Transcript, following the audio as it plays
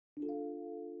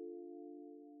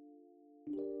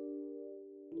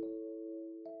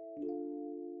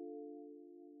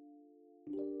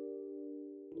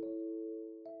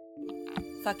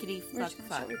Fuckity We're fuck just gonna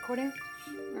fuck. start recording?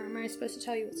 Or am I supposed to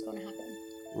tell you what's going to happen?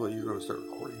 Well, you're going to start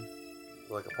recording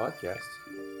like a podcast.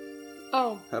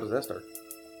 Oh, How does that start?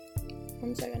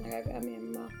 1 second. I gotta grab me a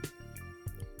mouth.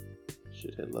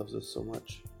 Shithead loves us so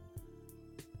much.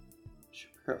 She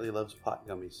apparently loves pot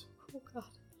gummies. Oh, God.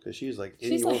 Because she's like in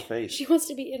She's your like, face. she wants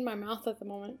to be in my mouth at the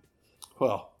moment.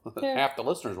 Well, Yeah. half the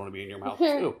listeners want to be in your mouth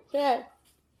too. Yeah.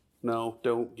 No,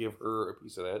 don't give her a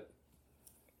piece of that.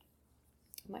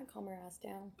 I might calm her ass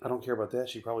down. I don't care about that.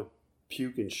 She'd probably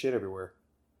puke and shit everywhere.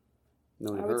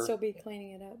 No, I would still be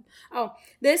cleaning it up. Oh,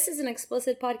 this is an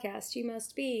explicit podcast. You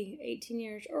must be 18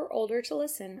 years or older to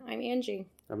listen. I'm Angie.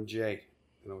 I'm Jay,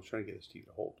 and I was trying to get this to you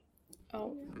to hold.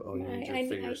 Oh, you need your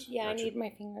fingers. I Gotcha. need my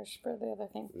fingers for the other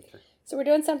thing. Okay. So we're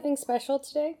doing something special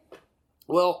today.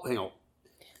 Well, hang on.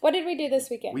 What did we do this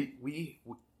weekend? We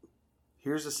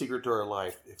here's the secret to our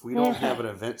life. If we don't have an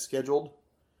event scheduled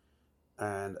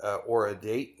and or a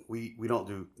date, we don't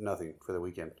do nothing for the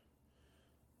weekend.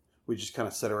 We just kind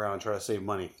of sit around and try to save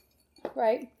money.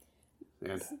 Right.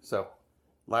 And so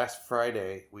last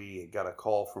Friday we got a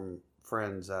call from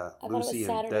friends I Lucy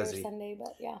thought it was and Saturday Desi. or Sunday,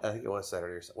 but yeah. I think it was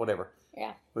Saturday or whatever.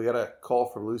 Yeah. We got a call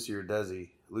from Lucy and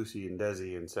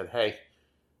Desi, and said, "Hey,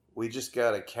 we just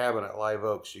got a cabin at Live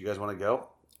Oaks. You guys want to go?"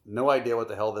 No idea what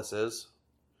the hell this is.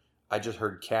 I just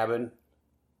heard cabin,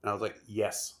 and I was like,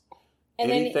 "Yes."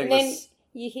 And Anything then was-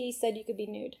 he said you could be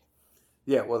nude.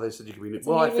 Yeah, well, they said you could be nude. It's a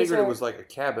Well, I nude figured resort. it was like a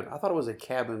cabin. I thought it was a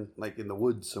cabin like in the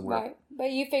woods somewhere. Right.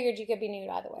 But you figured you could be nude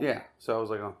either way. Yeah, so I was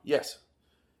like, "Oh, yes."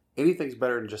 Anything's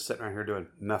better than just sitting around here doing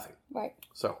nothing. Right.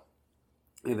 So,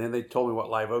 and then they told me what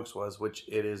Live Oaks was, which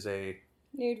it is a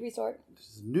Nude resort.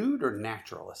 nude or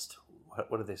naturalist.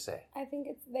 What did they say? I think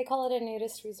they call it a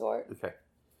nudist resort. Okay.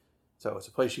 So it's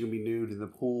a place you can be nude in the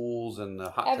pools and the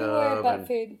hot Everywhere tub. but and,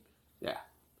 food. Yeah.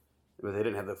 But they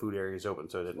didn't have the food areas open,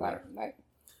 so it didn't Right, matter. right.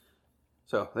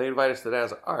 So they invited us to that. I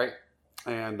was like, all right.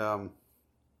 And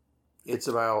it's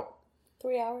about,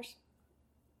 3 hours.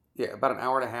 about an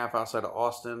hour and a half outside of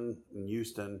Austin and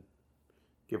Houston,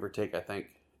 give or take, I think,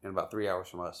 and about 3 hours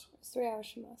from us. It's 3 hours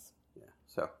from us. Yeah.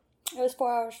 So, It was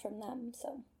 4 hours from them,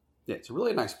 so. yeah, it's a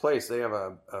really nice place. They have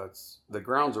the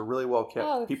grounds are really well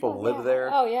kept. People fun, live yeah. there.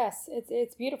 Oh, yes.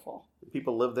 It's beautiful.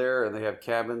 People live there, and they have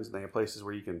cabins, and they have places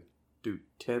where you can do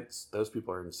tents. Those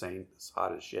people are insane. It's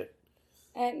hot as shit.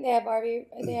 And they have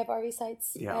RV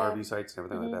sites. Yeah, RV sites and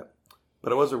everything like that.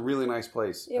 But it was a really nice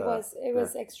place. It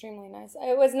was extremely nice.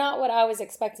 It was not what I was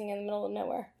expecting in the middle of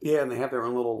nowhere. Yeah, and they have their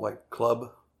own little like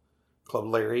Club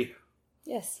Larry.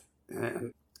 Yes.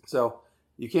 And so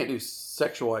you can't do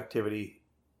sexual activity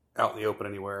out in the open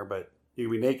anywhere, but you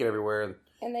can be naked everywhere.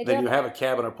 And they Then do you have a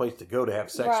cabin or place to go to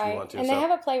have sex if you want to. And so they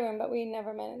have a playroom, but we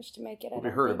never managed to make it. we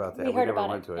heard about that. We heard never about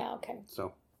went it. to it. Yeah, okay.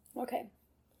 So, Okay.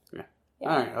 yeah. Yeah.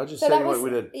 All right, I'll just So tell that you was,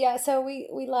 what we did. Yeah, so we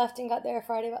left and got there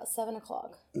Friday about 7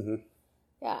 o'clock. Mm-hmm.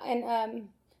 Yeah, and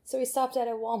so we stopped at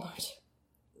a Walmart.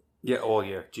 Yeah, oh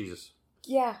yeah, Jesus.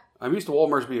 Yeah. I'm used to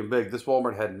Walmart's being big. This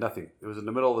Walmart had nothing. It was in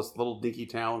the middle of this little dinky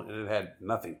town, and it had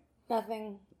nothing.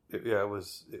 Nothing. It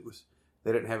was.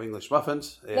 They didn't have English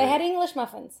muffins. They had English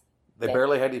muffins. They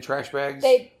barely had any trash bags.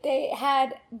 They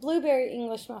had blueberry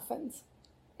English muffins,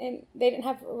 and they didn't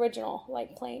have original,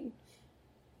 like plain.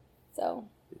 So.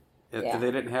 And Yeah.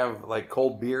 they didn't have like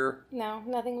cold beer. No,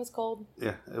 nothing was cold.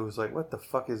 Yeah, it was like, what the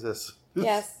fuck is this?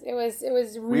 Yes, it was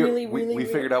really, really. We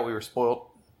figured out we were spoiled.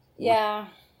 Yeah.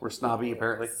 We're snobby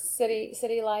apparently.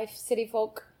 City life, city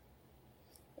folk.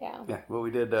 Yeah. Yeah, well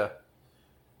we did.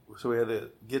 So we had to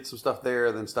get some stuff there,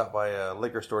 and then stop by a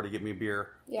liquor store to get me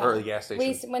beer or the gas station.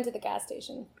 We went to the gas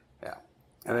station. Yeah,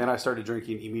 and then I started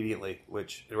drinking immediately,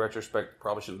 which in retrospect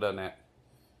probably shouldn't have done that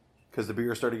because the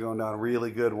beer started going down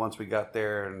really good once we got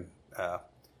there and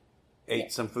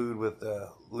ate some food with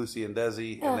Lucy and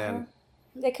Desi, and then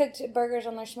They cooked burgers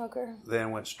on their smoker.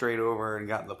 went straight over and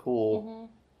got in the pool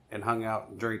and hung out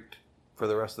and drank for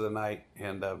the rest of the night.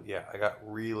 And I got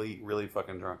really, really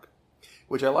fucking drunk.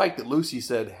 Which I liked that Lucy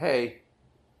said, "Hey,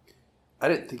 I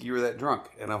didn't think you were that drunk."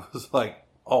 And I was like,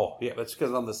 "Oh, yeah, that's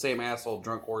because I'm the same asshole,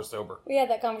 drunk or sober." We had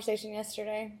that conversation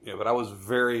yesterday. Yeah, but I was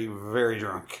very, very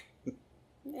drunk.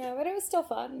 Yeah, but it was still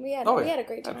fun. We had a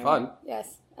great time. Had fun.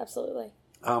 Yes, absolutely.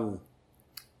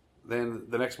 Then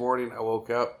the next morning I woke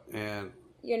up and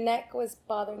Your neck was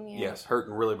bothering you. yes,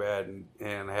 hurting really bad,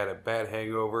 and I had a bad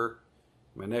hangover.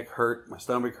 My neck hurt, my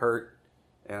stomach hurt,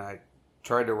 and I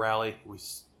tried to rally. We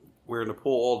were in the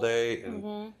pool all day,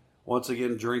 and once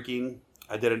again drinking.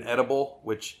 I did an edible,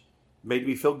 which made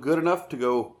me feel good enough to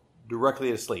go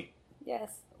directly to sleep.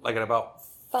 Yes. Like at about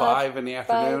 5 in the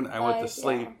afternoon, I went to 5,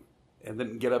 sleep and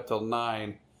didn't get up till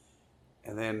 9.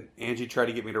 And then Angie tried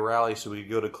to get me to rally so we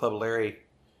could go to Club Larry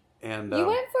And You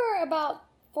went for about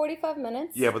 45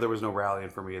 minutes. yeah, but there was no rallying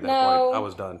for me at that No. point. I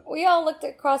was done. We all looked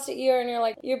across at you and you're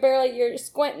like, you're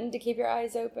squinting to keep your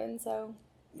eyes open, so.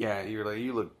 Yeah, you're like,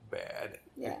 you look bad.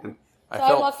 Yeah. And So I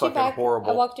felt walked you fucking back.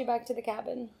 horrible. I walked you back to the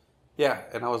cabin. Yeah,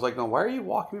 and I was like, no, why are you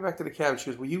walking me back to the cabin?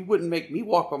 She goes, well, you wouldn't make me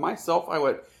walk by myself. I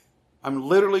went, I'm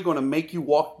literally going to make you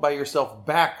walk by yourself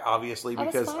back, obviously, I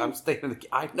was because fine. I'm staying in the.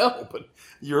 I know, but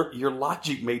your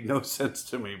logic made no sense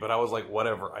to me. But I was like,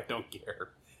 whatever, I don't care.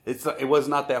 It was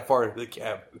not that far to the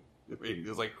cabin. I mean, it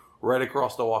was like right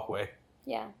across the walkway.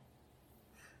 Yeah.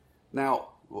 Now,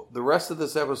 the rest of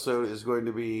this episode is going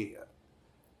to be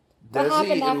What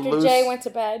happened after Lucy, Jay went to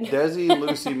bed? Desi and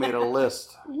Lucy made a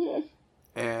list.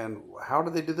 And how do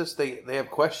they do this? They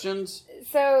have questions,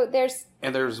 So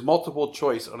there's multiple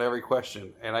choice on every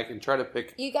question, and I can try to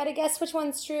pick, you got to guess which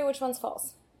one's true, which one's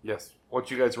false. yes,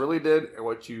 what you guys really did and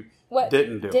what you What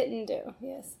didn't do. Didn't do,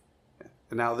 yes.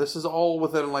 And now this is all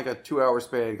within like a 2-hour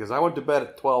span, because I went to bed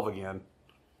at 12 again.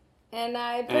 And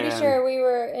I'm pretty And- sure we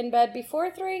were in bed before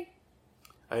 3.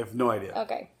 I have no idea.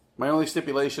 Okay. My only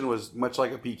stipulation was much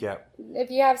like a PCAP.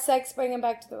 If you have sex, bring him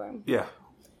back to the room. Yeah.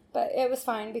 But it was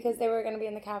fine because they were going to be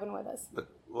in the cabin with us. But,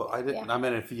 well, I didn't. Yeah. I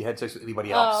meant if you had sex with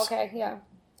anybody Oh, else. okay, yeah.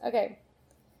 Okay.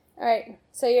 All right.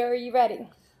 So are you ready?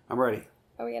 I'm ready.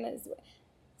 Are we gonna?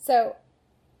 So,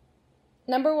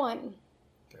 number 1.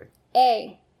 Okay.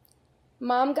 A.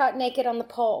 Mom got naked on the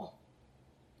pole.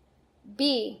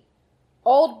 B.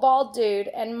 Old bald dude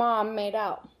and mom made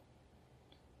out.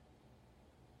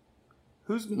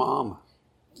 Who's mom?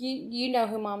 You know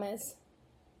who mom is.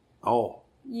 Oh.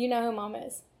 You know who mom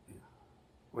is.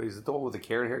 Wait, is it the one with the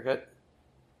Karen haircut?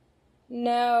 Is it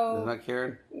No, not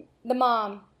Karen? the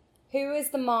mom. Who is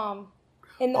the mom?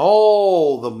 In the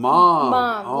Oh, the mom.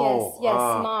 mom. Oh, yes,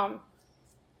 mom.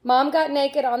 Mom got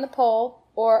naked on the pole,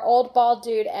 or old bald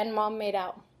dude and mom made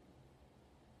out.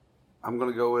 I'm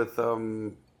going to go with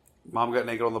mom got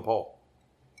naked on the pole.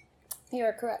 You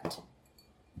are correct.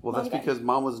 Well, that's Mom got- because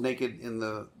mom was naked in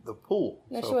the pool.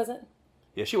 No, so- she wasn't.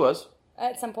 Yeah, she was.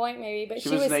 At some point, maybe, but She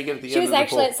was naked at the she end was of the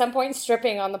actually pole. at some point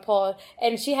stripping on the pole,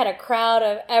 and she had a crowd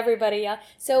of everybody.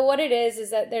 So what it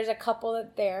is that there's a couple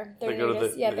that there. They're They go to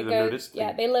nudists. the- Yeah, the they go. nudist Yeah,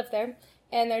 thing. they live there,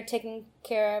 and they're taking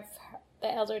care of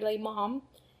the elderly mom.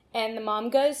 And the mom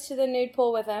goes to the nude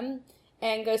pool with them,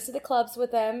 and goes to the clubs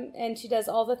with them, and she does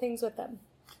all the things with them.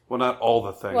 Well, not all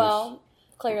the things. Well,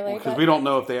 clearly, because but we don't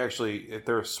know if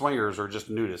they're swingers or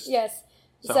just nudists. yes.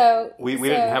 So, we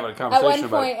didn't have a conversation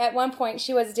about it. At one point,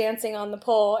 she was dancing on the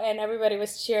pole, and everybody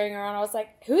was cheering her on. I was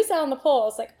like, "Who's that on the pole?" I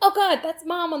was like, "Oh God, that's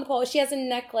Mom on the pole." She has a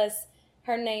necklace.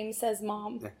 Her name says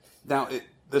Mom. Yeah. Now,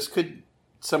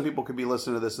 some people could be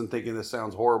listening to this and thinking this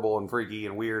sounds horrible and freaky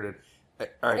and weird. And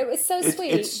all right, It was so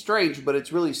sweet. It's strange, but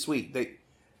it's really sweet. They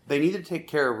need to take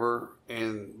care of her,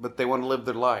 but they want to live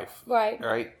their life, Right.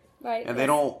 right? Right. And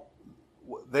yes.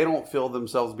 they don't feel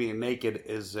themselves being naked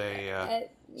as a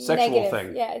sexual negative,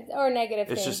 thing. Yeah, or negative.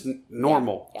 It's thing. just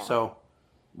normal. Yeah. So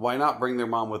why not bring their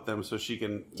mom with them so she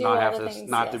can Do not all have the to things,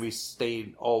 not to yes. be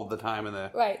stayed all the time in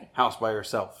the Right. house by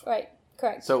herself. Right.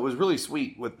 Correct. So it was really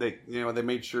sweet. They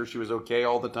made sure she was okay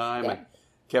all the time Yeah. and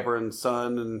kept her in the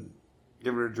sun and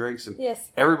giving her drinks. And Yes.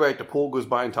 everybody at the pool goes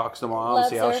by and talks to mom, Loves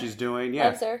see how her. she's doing. Yeah.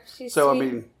 Loves her. She's So sweet.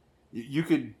 I mean, you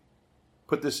could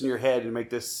put this in your head and make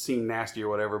this seem nasty or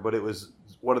whatever, but it was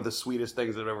one of the sweetest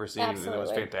things I've ever seen, and it was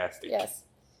Absolutely. fantastic. Yes.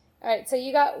 All right, so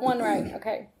you got one right.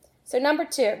 Okay. So number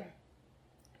 2.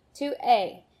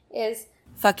 2A is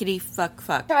Fuckity fuck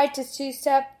fuck. tried to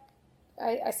two-step.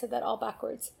 I said that all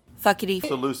backwards. Fuckity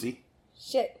So Lucy,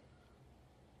 Shit.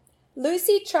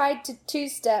 Lucy tried to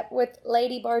two-step with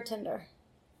lady bartender.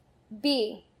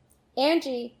 B.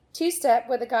 Angie two-step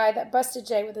with a guy that busted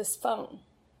Jay with his phone.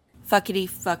 fuckity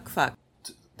fuck fuck.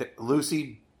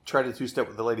 Lucy tried to two-step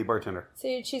with the lady bartender. So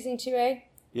you're choosing 2A?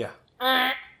 Yeah.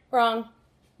 Wrong.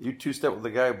 You two-step with the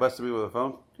guy who busted me with a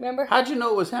phone? Remember? How'd you know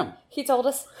it was him? He told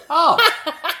us. Oh.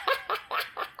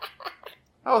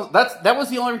 That was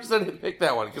the only reason I didn't pick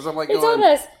that one, because I'm like, He told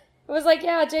us. It was like,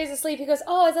 yeah, Jay's asleep. He goes,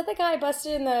 oh, is that the guy I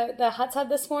busted in the hot tub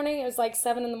this morning? It was like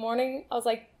 7 in the morning. I was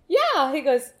like, yeah. He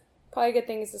goes, probably a good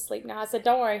thing he's asleep now. I said,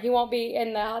 don't worry. He won't be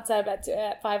in the hot tub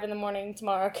at 5 in the morning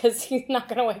tomorrow because he's not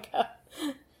going to wake up.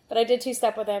 But I did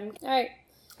two-step with him. All right.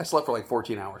 I slept for like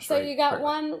 14 hours So straight. you got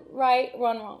one right,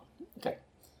 one wrong. Okay.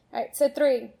 All right. So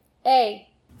 3. A.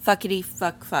 Fuckity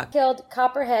fuck fuck. Killed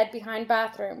Copperhead behind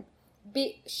bathroom.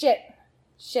 B. Shit.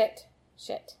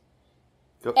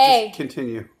 Go, A. Just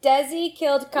continue. Desi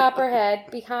killed Copperhead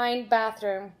behind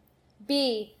bathroom.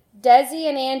 B. Desi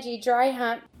and Angie dry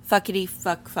hump. Fuckity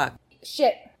fuck fuck.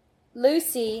 Shit.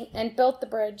 Lucy and built the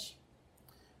bridge.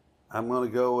 I'm going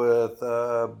to go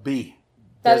with B.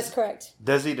 That is correct.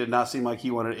 Desi did not seem like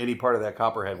he wanted any part of that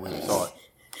copperhead when he saw it.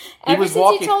 Ever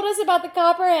since he told us about the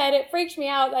copperhead, it freaked me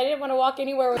out. I didn't want to walk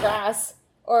anywhere with grass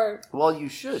or well, you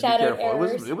should be shadowed careful.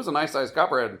 errors. It was a nice sized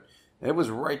copperhead. It was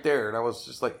right there, and I was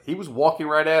just like, he was walking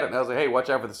right at it, and I was like, hey, watch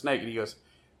out for the snake. And he goes,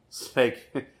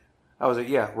 snake. I was like,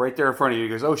 yeah, right there in front of you. He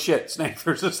goes, oh shit, snake,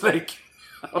 there's a snake.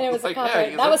 And it was like, a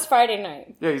copperhead. That was Friday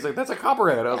night. Yeah, he's like, that's a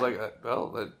copperhead. I was like,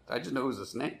 well, I just know it was a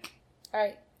snake. All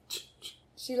right.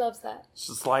 She loves that.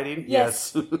 Sliding?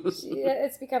 Yes. Yes.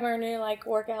 It's become her new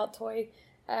workout toy.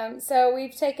 So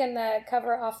we've taken the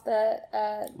cover off the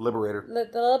Liberator.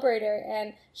 the Liberator,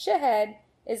 and Shithead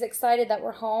is excited that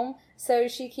we're home, so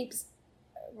she keeps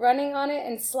running on it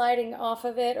and sliding off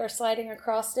of it or sliding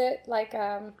across it like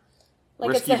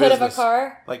it's the hood of a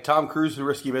car. Like Tom Cruise in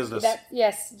Risky Business.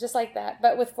 Yes, just like that,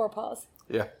 but with 4 paws.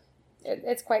 Yeah.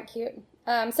 It's quite cute.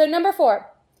 So number 4.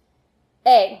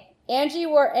 A. Angie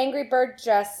wore Angry Bird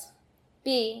dress.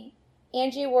 B.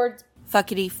 Angie wore...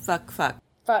 Fuckity fuck fuck.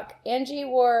 Fuck. Angie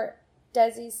wore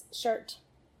Desi's shirt.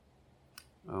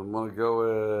 I'm going to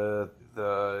go with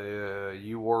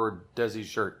you wore Desi's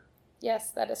shirt.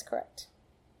 Yes, that is correct.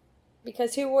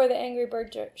 Because who wore the Angry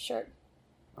Bird shirt?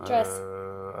 Dress.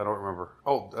 I don't remember.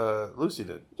 Oh, Lucy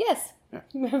did. Yes.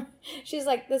 Yeah. She's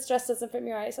like, this dress doesn't fit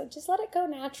me right. So just let it go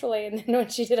naturally. And then when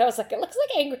she did, I was like, it looks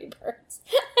like Angry Birds.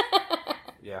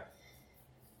 Yeah.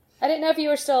 I didn't know if you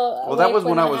were still Well, that was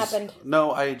when I was... happened.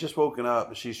 No, I had just woken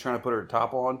up. She's trying to put her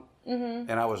top on. Mm-hmm.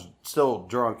 And I was still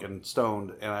drunk and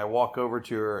stoned. And I walk over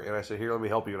to her and I said, here, let me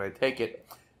help you. And I take it.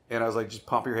 And I was like, just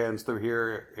pump your hands through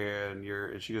here. And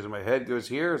she goes, my head goes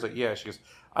here. I was like, yeah. She goes,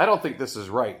 I don't think this is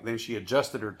right. Then she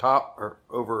adjusted her top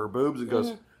over her boobs and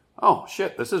goes, oh,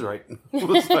 shit, this is right.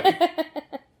 Because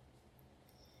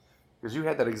you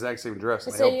had that exact same dress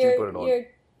and I helped you put it on. You're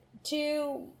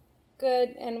 2 good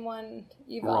and 1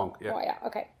 evil. Wrong, yeah. Oh, yeah,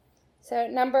 okay. So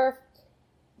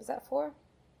was that 4?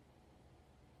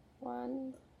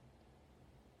 1.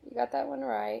 You got that one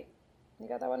right. You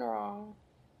got that one wrong.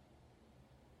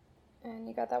 And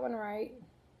you got that one right.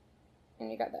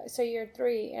 And you got that. So you're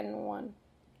 3 and 1.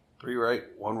 3 right,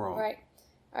 1 wrong. Right.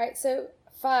 All right, so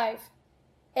 5.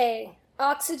 A.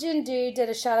 Oxygen Dude did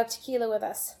a shot of tequila with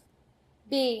us.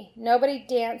 B. Nobody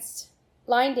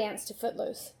line danced to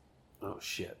Footloose. Oh,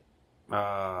 shit.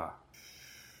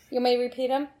 You may repeat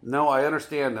them? No, I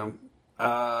understand them. You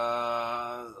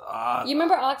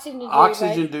remember Oxygen Dude,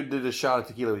 Oxygen right? Dude did a shot of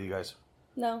tequila with you guys.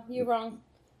 No, you're wrong.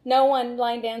 No one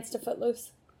line danced to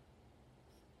Footloose.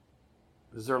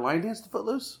 Is there a line dance to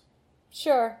Footloose?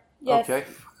 Sure. Yes. Okay.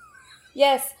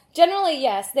 Yes. Generally,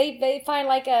 yes. They find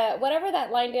whatever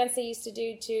that line dance they used to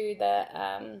do to the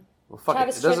Well, fuck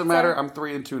Travis it. It doesn't Tritt matter. song. I'm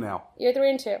 3 and 2 now. You're 3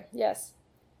 and 2. Yes.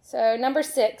 So number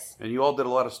 6. And you all did a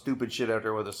lot of stupid shit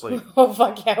after I went to sleep. Oh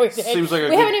fuck yeah, we did. Seems like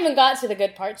we haven't even got to the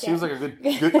good parts yet. Seems like a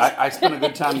good. I spent a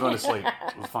good time going to sleep.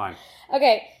 It was fine.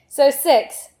 Okay, so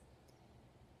 6.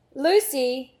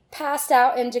 Lucy passed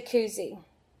out in jacuzzi.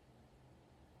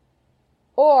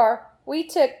 Or we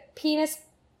took penis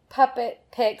puppet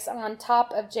pics on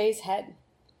top of Jay's head.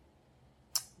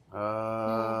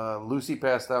 Lucy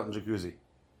passed out in jacuzzi.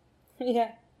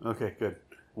 Yeah. Okay, good.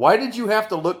 Why did you have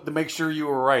to look to make sure you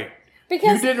were right?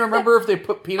 Because you didn't remember if they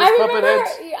put penis puppet heads?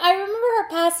 I remember her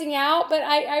passing out, but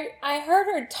I heard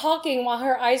her talking while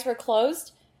her eyes were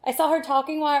closed. I saw her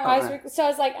talking while her eyes were... So I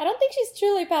was like, I don't think she's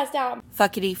truly passed out.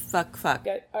 Fuckity fuck fuck.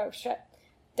 Oh, shit.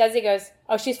 Desi goes,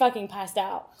 oh, she's fucking passed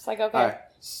out. It's like, okay. All right.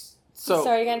 So,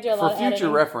 sorry, you're going to do a lot of for future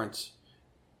editing. reference,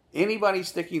 anybody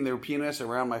sticking their penis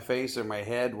around my face or my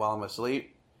head while I'm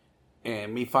asleep,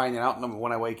 and me finding out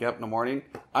when I wake up in the morning,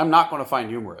 I'm not going to find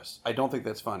humorous. I don't think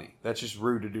that's funny. That's just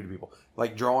rude to do to people.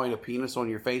 Like drawing a penis on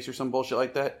your face or some bullshit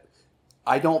like that.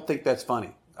 I don't think that's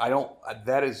funny.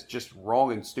 That is just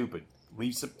wrong and stupid.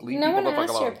 Leave no one people the fuck asked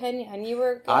alone. your opinion. You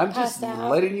were I'm passed just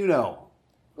out. letting you know.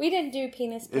 We didn't do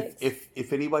penis pics.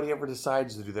 If anybody ever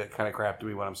decides to do that kind of crap to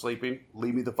me when I'm sleeping,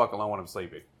 leave me the fuck alone when I'm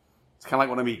sleeping. It's kind of like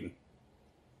when I'm eating.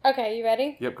 Okay, you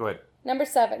ready? Yep, go ahead. Number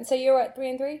 7. So you're what, 3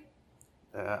 and 3?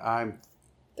 I'm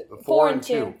 4 and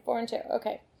 2. 4 and 2.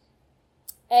 Okay.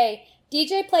 A.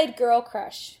 DJ played Girl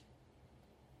Crush.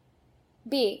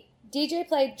 B. DJ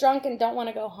played Drunk and Don't Want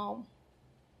to Go Home.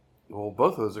 Well,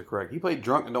 both of those are correct. He played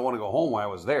Drunk and Don't Want to Go Home while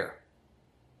I was there.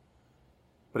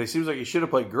 But it seems like he should have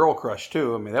played Girl Crush,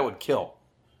 too. I mean, that would kill.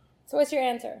 So what's your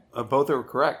answer? Both are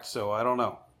correct, so I don't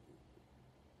know.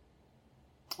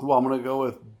 Well, I'm going to go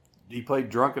with he played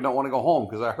Drunk and Don't Want to Go Home,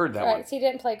 because I heard that one. So he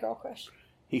didn't play Girl Crush.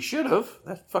 He should have.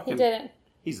 That fucking... He didn't.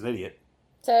 He's an idiot.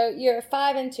 So you're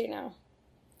 5 and 2 now.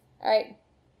 All right.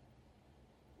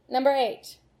 Number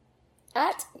 8.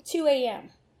 At 2 a.m.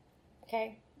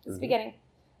 Okay? It's beginning.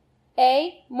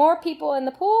 A, more people in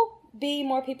the pool. B,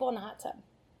 more people in the hot tub.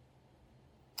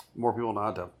 More people in the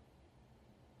hot tub.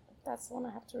 That's the one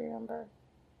I have to remember.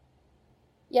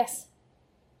 Yes.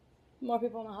 More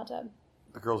people in the hot tub.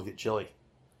 The girls get chilly.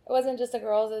 It wasn't just the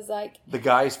girls. It was like... The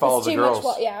guys follow the girls.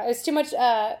 Yeah, it was too much...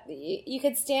 you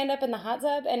could stand up in the hot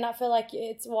tub and not feel like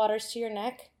it's water's to your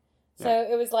neck. So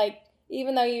it was like,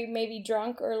 even though you may be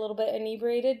drunk or a little bit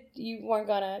inebriated, you weren't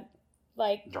going to,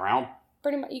 like... Drown?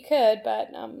 Pretty much, you could,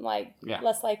 but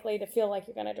less likely to feel like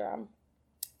you're going to drown.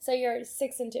 So you're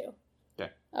 6 and 2.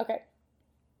 Okay. Okay.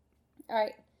 All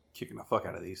right. Kicking the fuck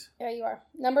out of these. There you are.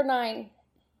 Number 9.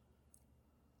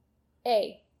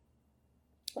 A.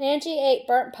 Angie ate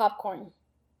burnt popcorn.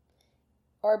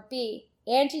 Or B.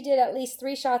 Angie did at least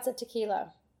 3 shots of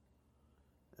tequila.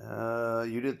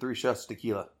 You did 3 shots of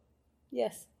tequila.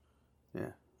 Yes.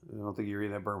 Yeah. I don't think you're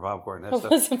eating that burnt popcorn. I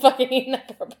wasn't fucking eating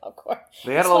that burnt popcorn.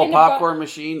 They had a little popcorn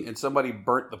machine, and somebody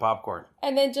burnt the popcorn.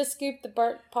 And then just scooped the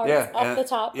burnt parts off the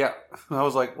top. Yeah. I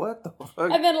was like, what the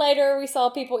fuck? And then later we saw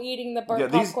people eating the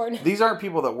burnt popcorn. These aren't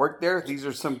people that work there. These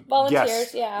are some volunteers,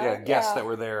 guests. Yeah, guests that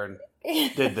were there and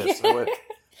did this.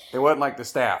 It wasn't like the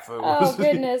staff. Oh,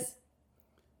 goodness.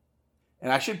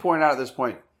 And I should point out at this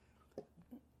point,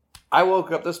 I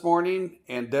woke up this morning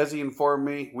and Desi informed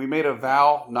me, we made a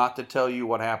vow not to tell you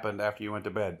what happened after you went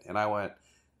to bed. And I went,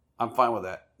 I'm fine with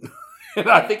that. And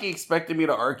I think he expected me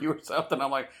to argue or something.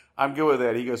 I'm like, I'm good with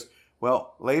that. He goes,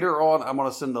 well, later on, I'm going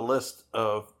to send the list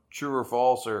of true or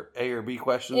false or A or B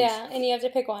questions. Yeah, and you have to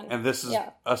pick one. And this is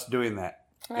us doing that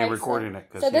and recording it.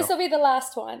 So this will be the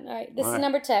last one. All right, this is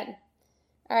number 10.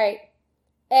 All right.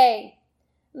 A,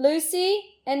 Lucy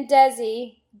and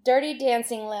Desi did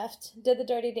the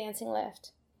dirty dancing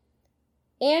lift.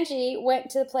 Angie went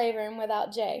to the playroom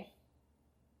without Jay.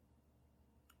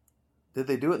 Did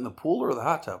they do it in the pool or the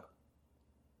hot tub?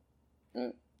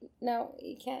 No,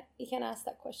 you can't ask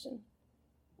that question.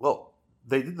 Well,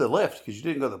 they did the lift because you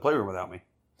didn't go to the playroom without me.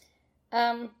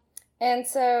 And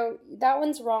so that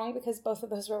one's wrong because both of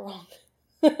those were wrong.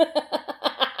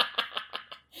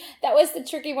 That was the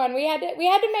tricky one. We had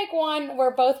to make one where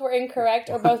both were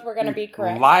incorrect or both were going to be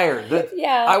correct. Liar.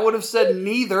 Yeah. I would have said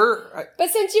neither.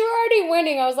 But since you were already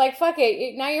winning, I was like, fuck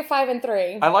it. Now you're 5 and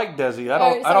 3. I like Desi. I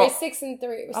don't 6 and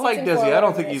 3. I like Desi. I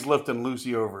don't think he's lifting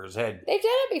Lucy over his head. They've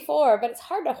done it before, but it's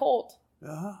hard to hold.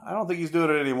 I don't think he's doing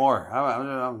it anymore.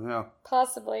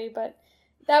 Possibly, but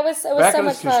it was back so in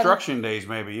much his fun. construction days,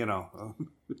 maybe,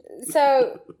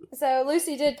 So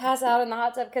Lucy did pass out in the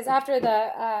hot tub because after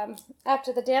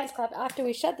the dance club, after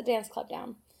we shut the dance club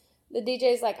down, the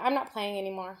DJ's like, I'm not playing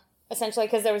anymore. Essentially,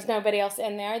 because there was nobody else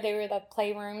in there. They were in the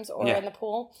playrooms or in the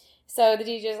pool. So the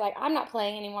DJ's like, I'm not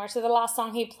playing anymore. So the last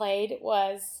song he played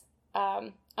was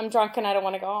I'm drunk and I don't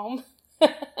want to go home.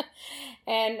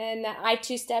 and I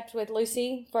two-stepped with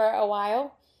Lucy for a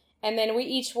while. And then we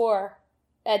each wore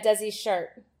a Desi's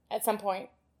shirt at some point.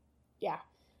 Yeah.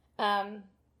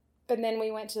 But then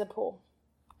we went to the pool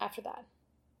after that.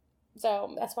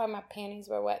 So that's why my panties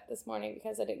were wet this morning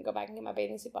because I didn't go back and get my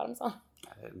bathing suit bottoms on.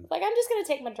 I didn't. Like, I'm just going to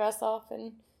take my dress off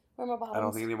and wear my bottoms. I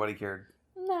don't think anybody cared.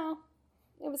 No.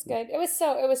 It was good. It was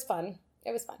fun.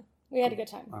 It was fun. We had a good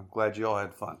time. I'm glad you all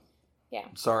had fun. Yeah.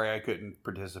 I'm sorry I couldn't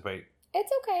participate.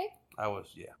 It's okay. I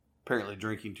was, Apparently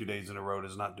drinking 2 days in a row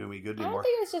does not do me good I anymore. don't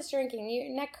think it was just drinking.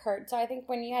 Your neck hurt. So I think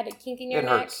when you had a kink in your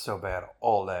neck. It hurts so bad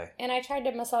all day. And I tried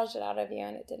to massage it out of you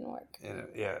and it didn't work. And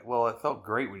well, it felt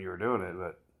great when you were doing it,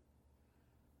 but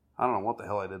I don't know what the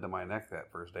hell I did to my neck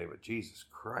that first day, but Jesus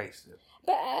Christ.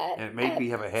 And it made me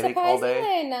have a headache all day.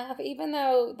 Surprisingly enough, even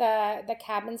though the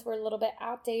cabins were a little bit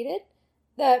outdated,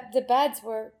 the beds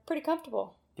were pretty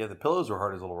comfortable. Yeah, the pillows were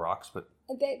hard as little rocks, but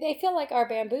they feel like our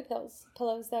bamboo pillows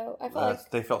though. I feel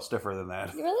like they felt stiffer than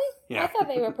that. Really? Yeah. I thought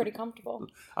they were pretty comfortable.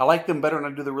 I like them better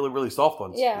when I do the really, really soft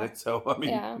ones. Yeah. So I mean,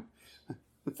 yeah.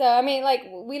 So I mean, like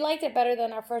we liked it better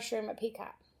than our first room at PCAP.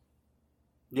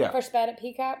 Yeah. Our first bed at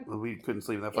PCAP. We couldn't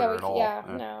sleep in that fire at all. Yeah,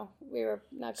 no, we were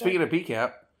not. Speaking of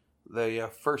PCAP, the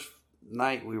first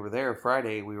night we were there,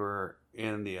 Friday, we were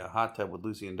in the hot tub with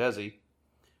Lucy and Desi.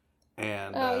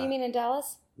 And you mean in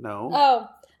Dallas? No.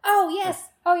 Oh yes.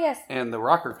 Oh yes. And the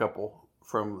rocker couple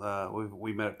from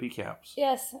we met at PCAP's.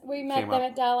 Yes, we met them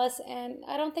at Dallas, and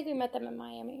I don't think we met them in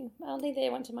Miami. I don't think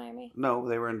they went to Miami. No,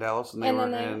 they were in Dallas, and they were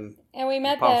in and we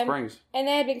met Palm them, Springs, and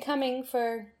they had been coming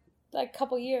for like a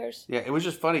couple years. Yeah, it was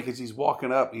just funny because he's walking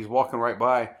right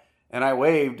by, and I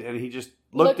waved, and he just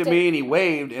looked at me, and he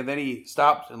waved, and then he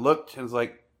stopped and looked, and was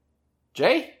like,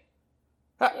 "Jay,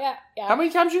 yeah. How many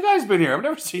times you guys been here? I've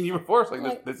never seen you before." It's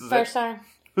like this is first time.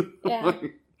 Yeah.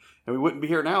 And we wouldn't be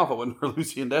here now if it wasn't for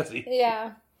Lucy and Desi.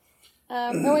 Yeah.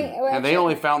 And they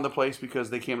only found the place because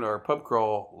they came to our pub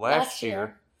crawl last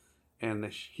year. And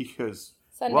he goes,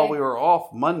 Sunday. well, we were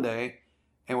off Monday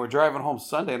and we're driving home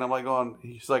Sunday. And I'm like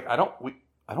he's like, I don't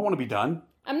want to be done.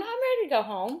 I'm ready to go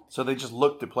home. So they just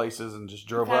looked at places and just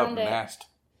drove up and asked.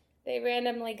 They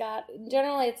randomly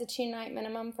generally it's a 2-night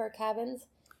minimum for cabins.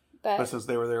 But since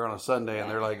they were there on a Sunday and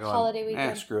they're like, holiday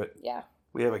weekend. Screw it. Yeah.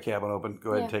 We have a cabin open.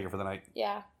 Go ahead and take it for the night.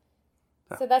 Yeah.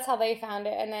 So that's how they found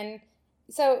it. And then,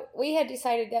 so we had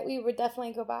decided that we would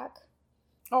definitely go back.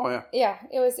 Oh, yeah. Yeah.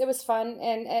 It was fun.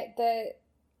 And it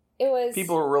was...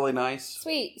 People were really nice.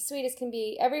 Sweet as can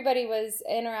be. Everybody was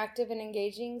interactive and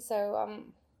engaging. So,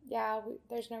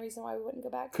 there's no reason why we wouldn't go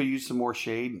back. Could use some more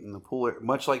shade in the pool area.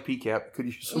 Much like PCAP, could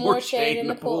use some more shade in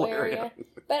the pool area.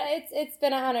 But it's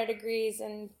been 100 degrees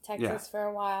in Texas for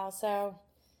a while, so...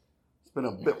 It's been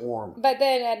a bit warm. But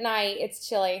then at night, it's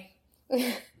chilly.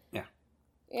 Yeah.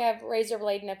 You have razor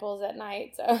blade nipples at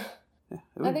night, so... Yeah,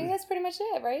 I think that's pretty much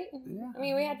it, right? Yeah. I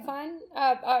mean, we had fun.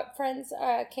 Our friends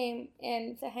came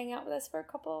in to hang out with us for a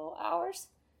couple hours.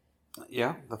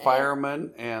 Yeah, the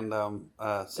fireman and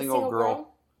single girl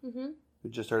Mm-hmm. who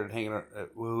just started hanging out,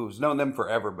 who's known them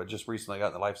forever, but just recently got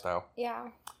in the lifestyle. Yeah.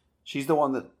 She's the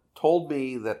one that told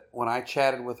me that when I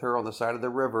chatted with her on the side of the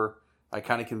river, I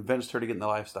kind of convinced her to get in the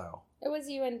lifestyle. It was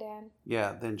you and Dan.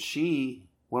 Yeah, then she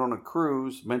went on a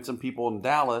cruise, met some people in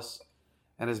Dallas,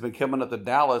 and has been coming up to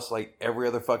Dallas like every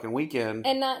other fucking weekend.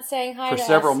 And not saying hi for to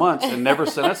several us. months and never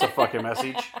sent us a fucking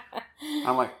message.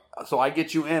 I'm like, so I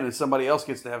get you in and somebody else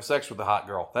gets to have sex with the hot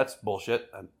girl. That's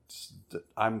bullshit.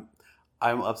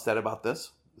 I'm upset about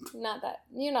this. You're not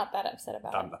that upset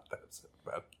about it. I'm not that upset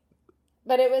about it.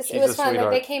 But it was She's a fun. Like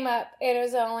sweetheart. they came up. It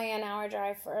was only an hour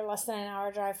drive or less than an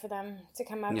hour drive for them to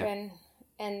come up and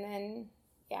then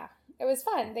it was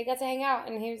fun. They got to hang out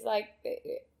and he was like,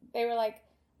 they were like,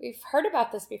 we've heard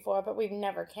about this before, but we've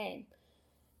never came.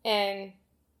 And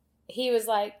he was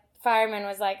like, fireman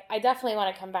was like, I definitely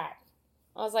want to come back.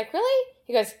 I was like, really?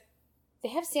 He goes, they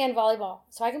have sand volleyball,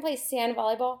 so I can play sand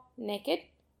volleyball naked.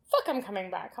 Fuck, I'm coming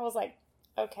back. I was like,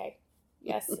 okay,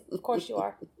 yes, of course you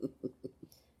are.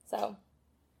 So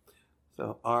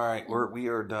all right, we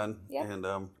are done. Yep.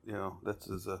 And this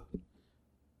is a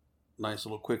nice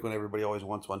little quick one. Everybody always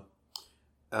wants one.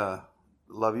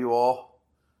 Love you all.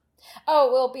 Oh,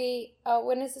 we'll be.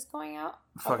 When is this going out?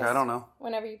 Fuck, I don't know.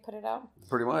 Whenever you put it out.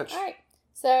 Pretty much. All right.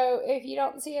 So if you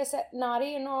don't see us at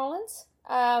Naughty in New Orleans,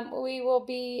 we will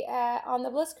be on the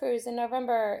Bliss Cruise in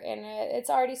November, and it's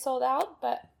already sold out.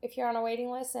 But if you're on a waiting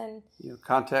list, and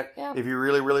contact if you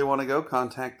really, really want to go,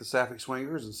 contact the Sapphic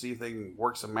Swingers and see if they can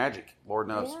work some magic. Lord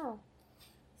knows.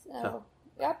 Yeah. So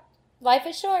yep, life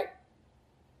is short.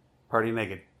 Party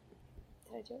naked.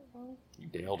 Did I do it wrong? You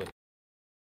nailed it.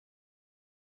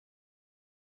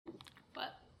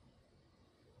 What?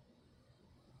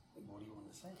 What do you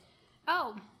want to say?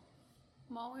 Oh,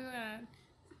 well, we were gonna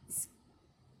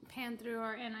pan through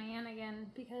our NIN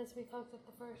again because we fucked up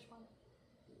the first one,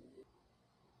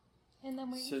 and then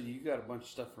we. So you got a bunch of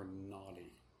stuff for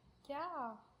naughty. Yeah.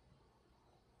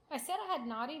 I said I had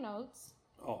naughty notes.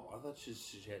 Oh, I thought she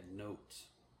had notes.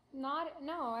 I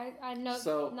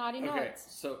know naughty notes.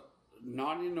 So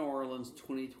Naughty New Orleans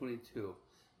 2022.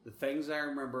 The things I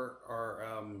remember are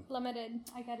Limited.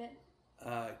 I get it.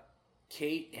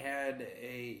 Kate had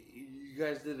you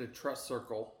guys did a trust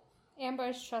circle.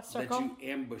 Ambush trust circle. That you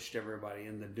ambushed everybody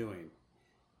in the doing.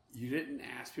 You didn't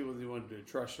ask people if they wanted to do a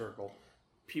trust circle.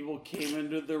 People came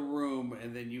into the room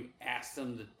and then you asked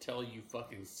them to tell you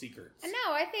fucking secrets.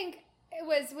 No, I think it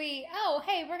was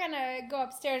hey, we're going to go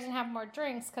upstairs and have more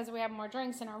drinks because we have more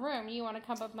drinks in our room. You want to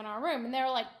come up in our room? And they were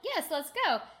like, yes, let's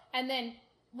go. And then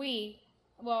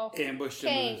ambushed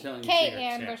them and telling you Kate secrets.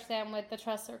 ambushed them with the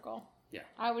trust circle. Yeah.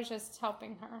 I was just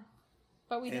helping her.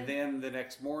 But we didn't. And then the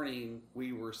next morning,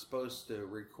 we were supposed to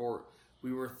record.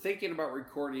 We were thinking about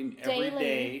recording every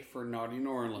day for Naughty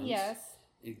New Orleans. Yes.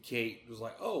 And Kate was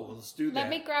like, oh, well, let's do that. Let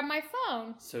me grab my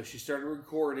phone. So she started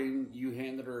recording. You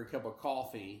handed her a cup of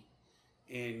coffee.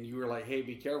 And you were like, hey,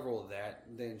 be careful of that.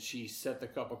 And then she set the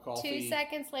cup of coffee 2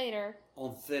 seconds later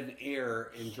on thin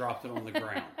air and dropped it on the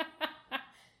ground.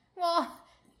 Well,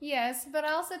 yes, but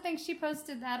I also think she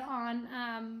posted that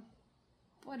on,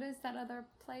 what is that other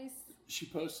place? She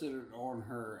posted it on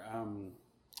her,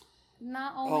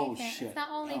 not OnlyFans. It's not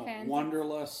OnlyFans.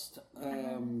 Wanderlust,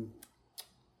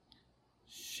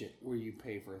 where you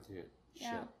pay for it.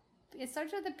 Yeah. It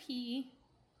starts with a P.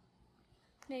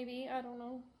 Maybe, I don't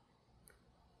know.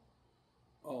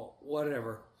 Oh,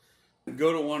 whatever.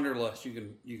 Go to Wanderlust. You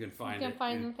can find it. You can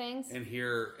find the things. And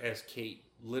hear as Kate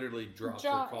literally dropped her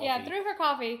coffee. Yeah, threw her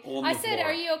coffee. On I the said, floor.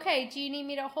 "Are you okay? Do you need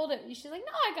me to hold it?" She's like,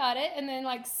 "No, I got it." And then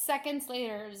like seconds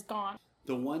later, it was gone.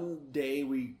 The one day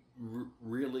we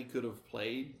really could have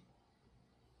played,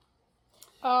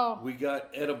 we got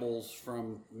edibles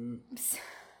from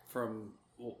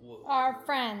Our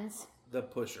friends. the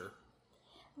pusher.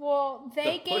 Well,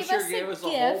 they The gave pusher us gave a us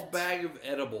gift, a whole bag of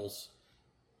edibles.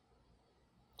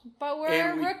 but we're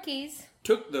and we- rookies.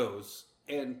 Took those,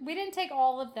 and We didn't take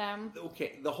all of them.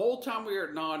 okay, the whole time we were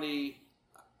at Naughty,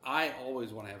 I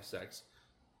always want to have sex,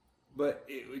 but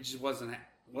it just wasn't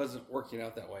working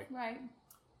out that way. Right.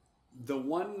 The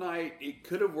one night it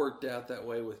could have worked out that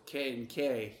way with K and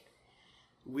K,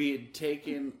 we had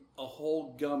taken a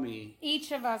whole gummy,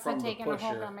 Each of us From had the taken a whole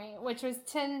pusher. gummy, which was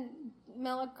 10 and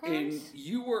milligrams.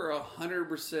 you were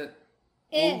 100%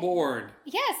 It- on board.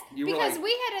 Yes, You were because like-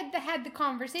 we had the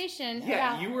conversation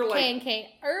Yeah, about you were like- K and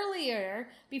K earlier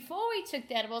before we took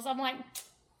the edibles. I'm like,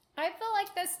 I feel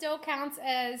like that still counts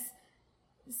as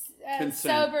Consent.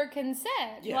 sober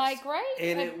consent, Yes. like right?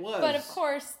 And it was. but of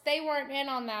course they weren't in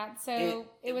on that, so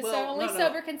it was only no.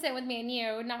 sober consent with me and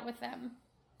you, not with them.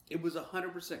 It was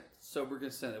 100% sober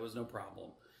consent. It was no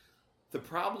problem. The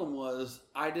problem was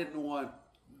I didn't want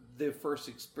the first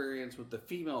experience with the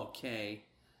female K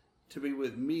to be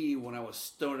with me when I was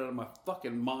stoned out of my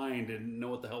fucking mind and didn't know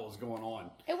what the hell was going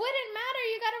on. It wouldn't matter.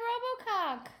 You got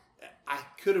a RoboCock. I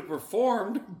could have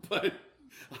performed, but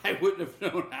I wouldn't have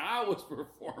known how I was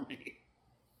performing.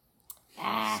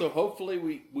 So hopefully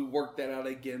we work that out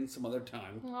again some other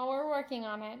time. Well, we're working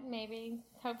on it. Maybe,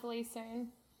 hopefully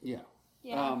soon. Yeah.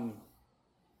 Yeah.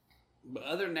 But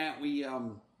other than that, we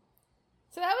So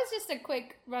that was just a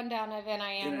quick rundown of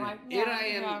NIN.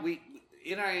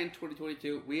 NIN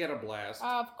 2022. We had a blast.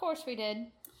 Of course we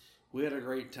did. We had a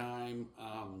great time.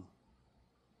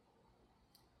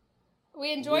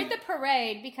 We enjoyed the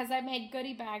parade because I made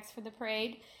goodie bags for the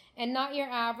parade. And Not Your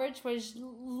Average was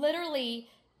literally,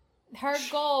 her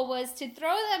goal was to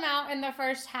throw them out in the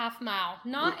first half mile.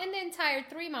 Not in the entire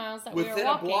 3 miles that we were Within a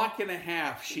walking. block and a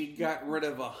half, she got rid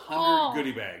of 100 All-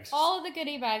 goodie bags. All of the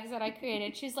goodie bags that I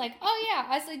created. She's like, oh yeah.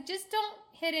 I was like, just don't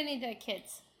hit any of the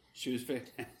kids. She was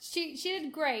fantastic. She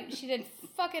did great. She did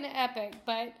fucking epic.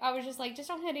 But I was just like, just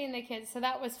don't hit any of the kids. So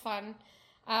that was fun.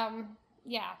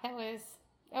 Yeah, that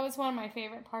was one of my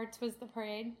favorite parts was the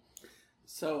parade.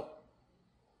 So,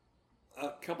 a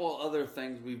couple other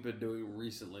things we've been doing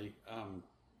recently.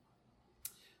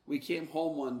 We came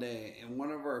home one day, and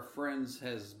one of our friends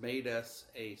has made us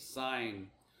a sign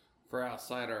for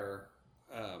outside our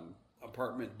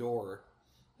apartment door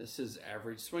that says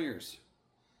Average Swingers.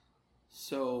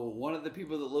 So, one of the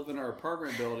people that live in our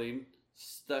apartment building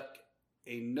stuck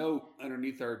a note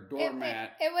underneath our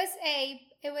doormat. It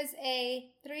was a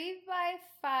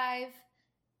 3x5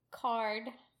 card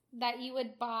that you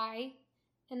would buy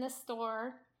in the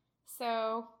store.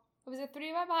 So it was a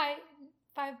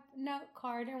 3x5 note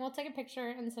card, and we'll take a picture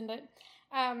and send it.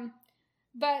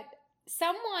 But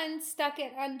someone stuck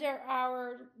it under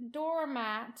our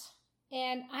doormat,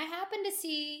 and I happened to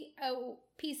see a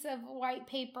piece of white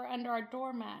paper under our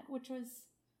doormat, which was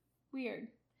weird.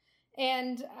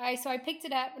 And so I picked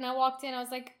it up and I walked in. I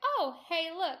was like, oh, hey,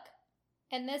 look.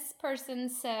 And this person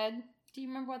said, do you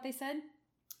remember what they said?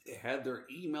 They had their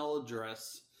email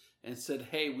address and said,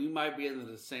 hey, we might be into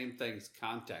the same things.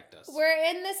 Contact us. We're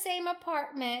in the same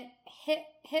apartment.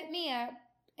 Hit me up.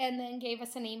 And then gave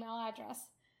us an email address.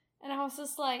 And I was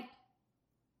just like,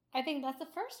 I think that's a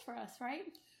first for us, right?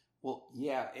 Well,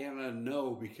 yeah, and a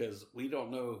no, because we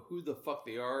don't know who the fuck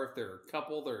they are. If they're a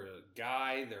couple, they're a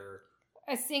guy, they're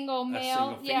A single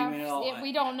male. single female. Yeah,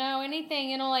 we don't know anything.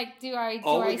 You know, like, do I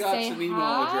all we got say is an email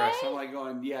hi? address. I'm like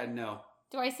going, yeah, no.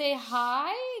 Do I say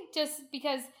hi? Just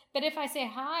because, but if I say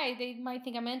hi, they might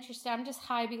think I'm interested. I'm just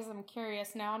hi because I'm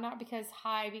curious now, not because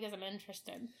hi because I'm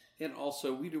interested. And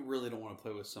also, we really don't want to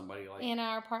play with somebody like In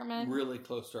our apartment. really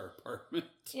close to our apartment.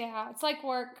 Yeah, it's like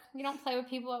work. You don't play with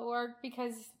people at work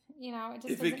because, you know, it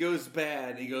just If it goes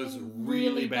bad, it goes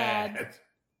really bad.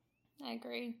 I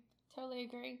agree. Totally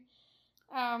agree.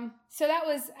 So that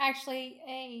was actually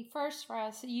a first for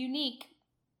us, unique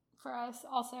for us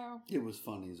also. It was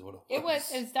funny is what it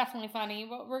was. It was definitely funny.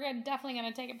 But we're definitely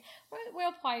going to take it.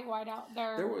 We'll probably white out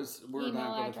their We're email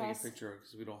not going to address. take a picture of it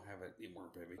because we don't have it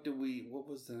anymore, baby. What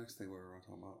was the next thing we were going to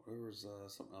talk about? There was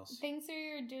something else. Things that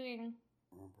you're doing.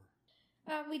 I don't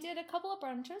remember. We did a couple of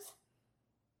brunches.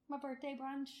 My birthday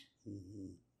brunch.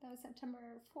 Mm-hmm. That was September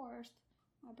 4th.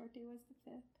 My birthday was the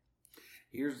 5th.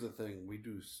 Here's the thing. We've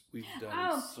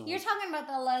done so You're much. talking about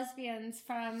the lesbians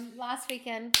from last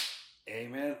weekend.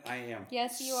 Amen. I am.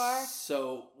 Yes, you are.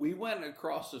 So we went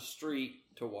across the street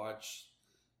to watch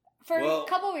For a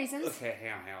couple reasons. Okay,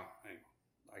 hang on.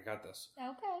 I got this.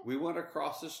 Okay. We went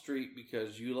across the street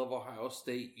because you love Ohio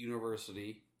State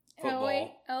University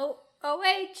football.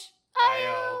 O-H.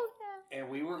 And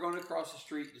we were going across the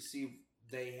street to see if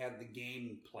they had the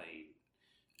game playing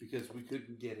because we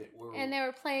couldn't get it. And they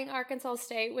were playing Arkansas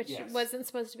State, which wasn't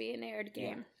supposed to be an aired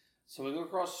game. Yeah. So we go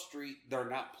across the street. They're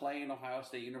not playing Ohio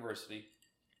State University.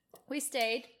 We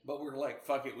stayed. But we're like,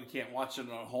 fuck it. We can't watch it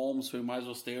at home, so we might as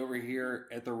well stay over here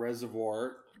at the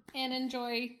reservoir. And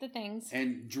enjoy the things.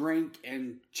 And drink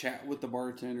and chat with the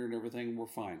bartender and everything. We're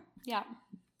fine. Yeah.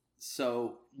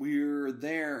 So we're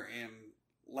there and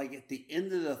like at the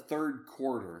end of the third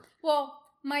quarter. Well,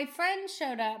 my friend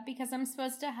showed up because I'm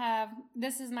supposed to have,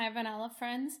 this is my vanilla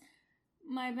friends.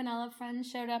 My vanilla friend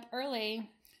showed up early.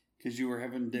 Because you were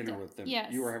having dinner with them.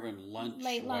 Yes. You were having lunch.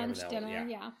 Late lunch, dinner,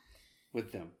 yeah.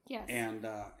 With them. Yes. And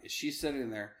she's sitting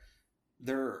there.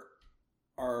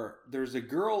 There's a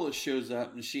girl that shows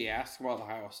up and she asks about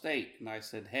Ohio State. And I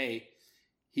said, hey,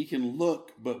 he can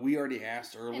look, but we already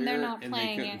asked earlier. And they're not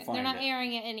playing it. They're not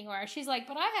airing it anywhere. She's like,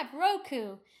 but I have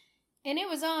Roku. And it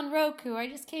was on Roku. I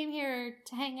just came here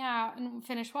to hang out and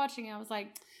finish watching it. I was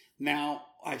like... Now,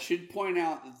 I should point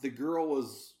out that the girl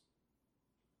was...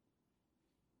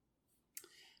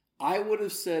 I would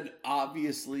have said,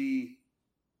 obviously,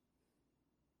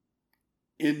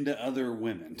 into other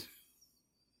women.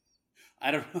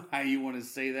 I don't know how you want to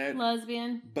say that.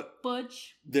 Lesbian. But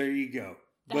butch. There you go.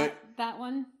 That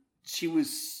one. She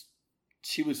was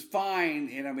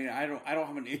fine, and I mean I don't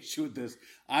have an issue with this.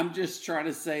 I'm just trying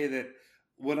to say that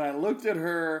when I looked at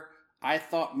her, I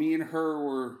thought me and her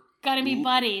were gotta be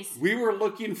buddies. We were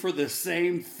looking for the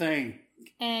same thing.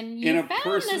 And you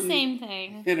found the same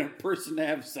thing. In a person to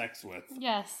have sex with.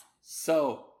 Yes.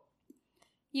 So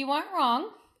you weren't wrong.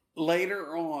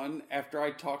 Later on, after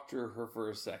I talked to her for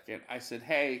a second, I said,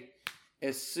 hey,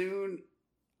 as soon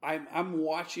I'm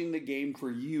watching the game for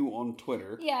you on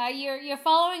Twitter. Yeah, you're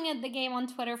following the game on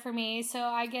Twitter for me, so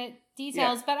I get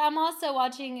details. Yeah. But I'm also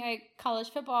watching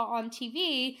college football on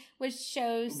TV, which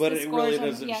shows but the it scores. Really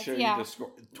doesn't show you the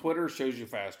score. Twitter shows you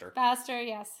faster. Faster,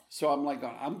 yes. So I'm like,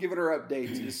 I'm giving her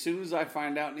updates. As soon as I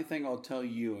find out anything, I'll tell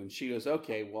you. And she goes,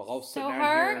 okay, well, I'll sit down here. So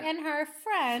her and her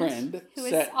friend who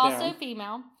is also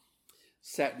female,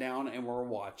 sat down and we're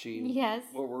watching. Yes.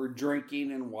 We're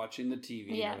drinking and watching the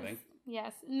TV and everything.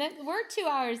 Yes. And we're 2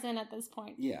 hours in at this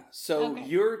point. Yeah. So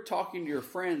you're talking to your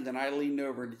friend, and I leaned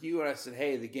over to you and I said,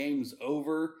 hey, the game's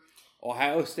over.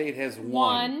 Ohio State has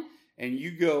won. And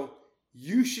you go,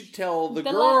 you should tell the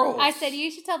girls. I said, you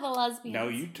should tell the lesbians. No,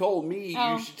 you told me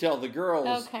you should tell the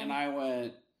girls. Okay. And I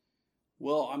went,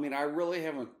 well, I mean, I really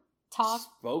haven't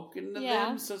spoken to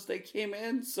them since they came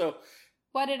in. So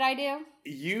what did I do?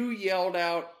 You yelled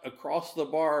out across the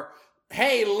bar,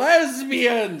 hey,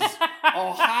 lesbians!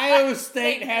 Ohio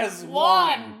State has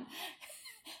won.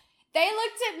 They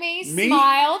looked at me,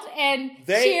 smiled, and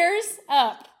cheers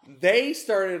up. They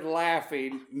started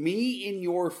laughing. Me and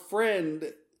your friend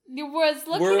was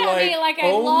looking at me like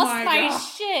I lost my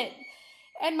shit.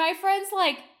 And my friend's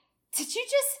like, did you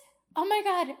just... Oh my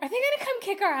God, are they going to come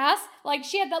kick our ass? Like,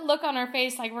 she had that look on her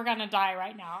face like, we're going to die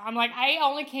right now. I'm like, I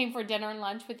only came for dinner and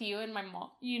lunch with you and my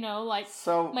mom, my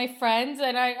friends,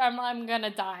 and I'm going to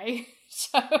die.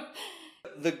 So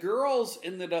the girls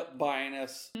ended up buying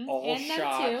us all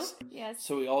shots. Too. Yes.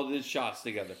 So we all did shots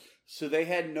together. So they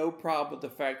had no problem with the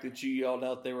fact that you yelled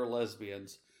out they were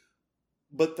lesbians.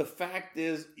 But the fact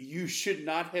is, you should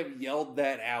not have yelled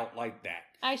that out like that.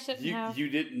 I shouldn't have. You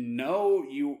didn't know.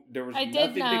 There was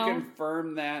nothing to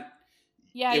confirm that.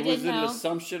 Yeah, it was an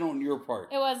assumption on your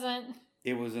part. It wasn't.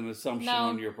 It was an assumption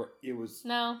on your part. It was.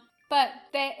 No, but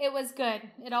it was good.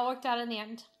 It all worked out in the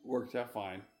end. Worked out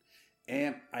fine.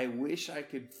 And I wish I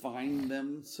could find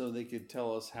them so they could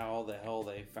tell us how the hell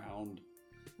they found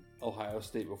Ohio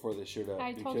State before they showed up.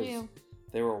 I told you.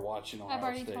 They were watching Ohio I've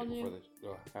already State told before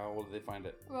you. How did they find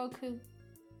it? Roku.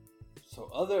 So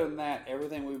other than that,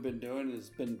 everything we've been doing has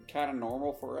been kind of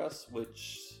normal for us,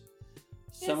 which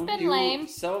some of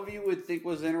you would think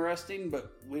was interesting,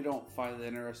 but we don't find it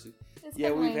interesting.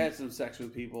 We've had some sex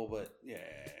with people, but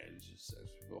it's just sex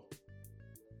with people.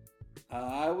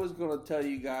 I was going to tell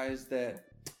you guys that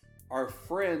our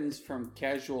friends from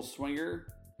Casual Swinger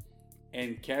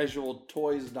and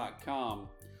CasualToys.com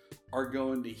are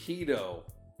going to Hedo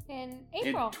in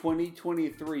April. In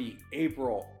 2023,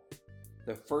 April,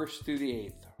 the 1st through the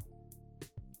 8th.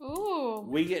 Ooh.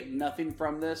 We get nothing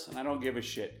from this, and I don't give a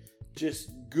shit. Just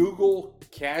Google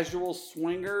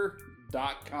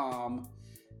CasualSwinger.com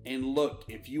and look.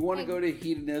 If you want to go to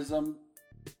Hedonism,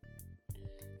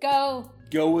 go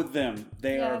with them.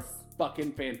 They are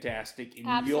fucking fantastic, and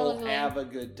Absolutely. you'll have a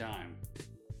good time.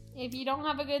 If you don't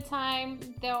have a good time,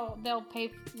 they'll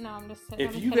pay. No, I'm just kidding.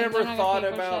 If you've ever thought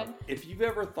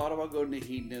about going to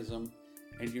hedonism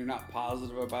and you're not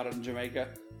positive about it in Jamaica,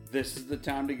 this is the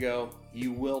time to go.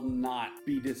 You will not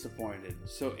be disappointed.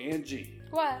 So Angie,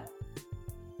 What?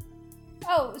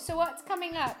 Oh, so what's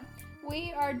coming up?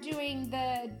 We are doing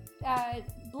the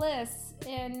Bliss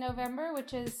in November,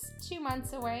 which is 2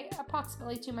 months away,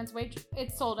 approximately 2 months away.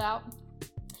 It's sold out.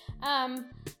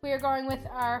 We are going with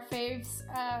our faves,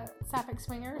 Sapphic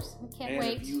Swingers. We can't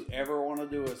wait. If you ever want to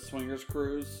do a swingers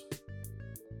cruise,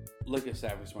 look at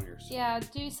Sapphic Swingers. Yeah,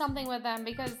 do something with them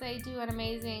because they do an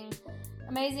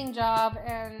amazing job,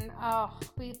 and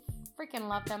we freaking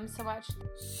love them so much.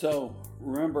 So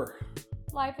remember,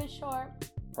 Life is short.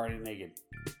 party naked.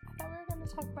 I thought we were going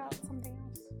to talk about something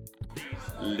else.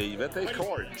 Livet är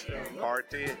kort.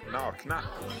 Party nakna.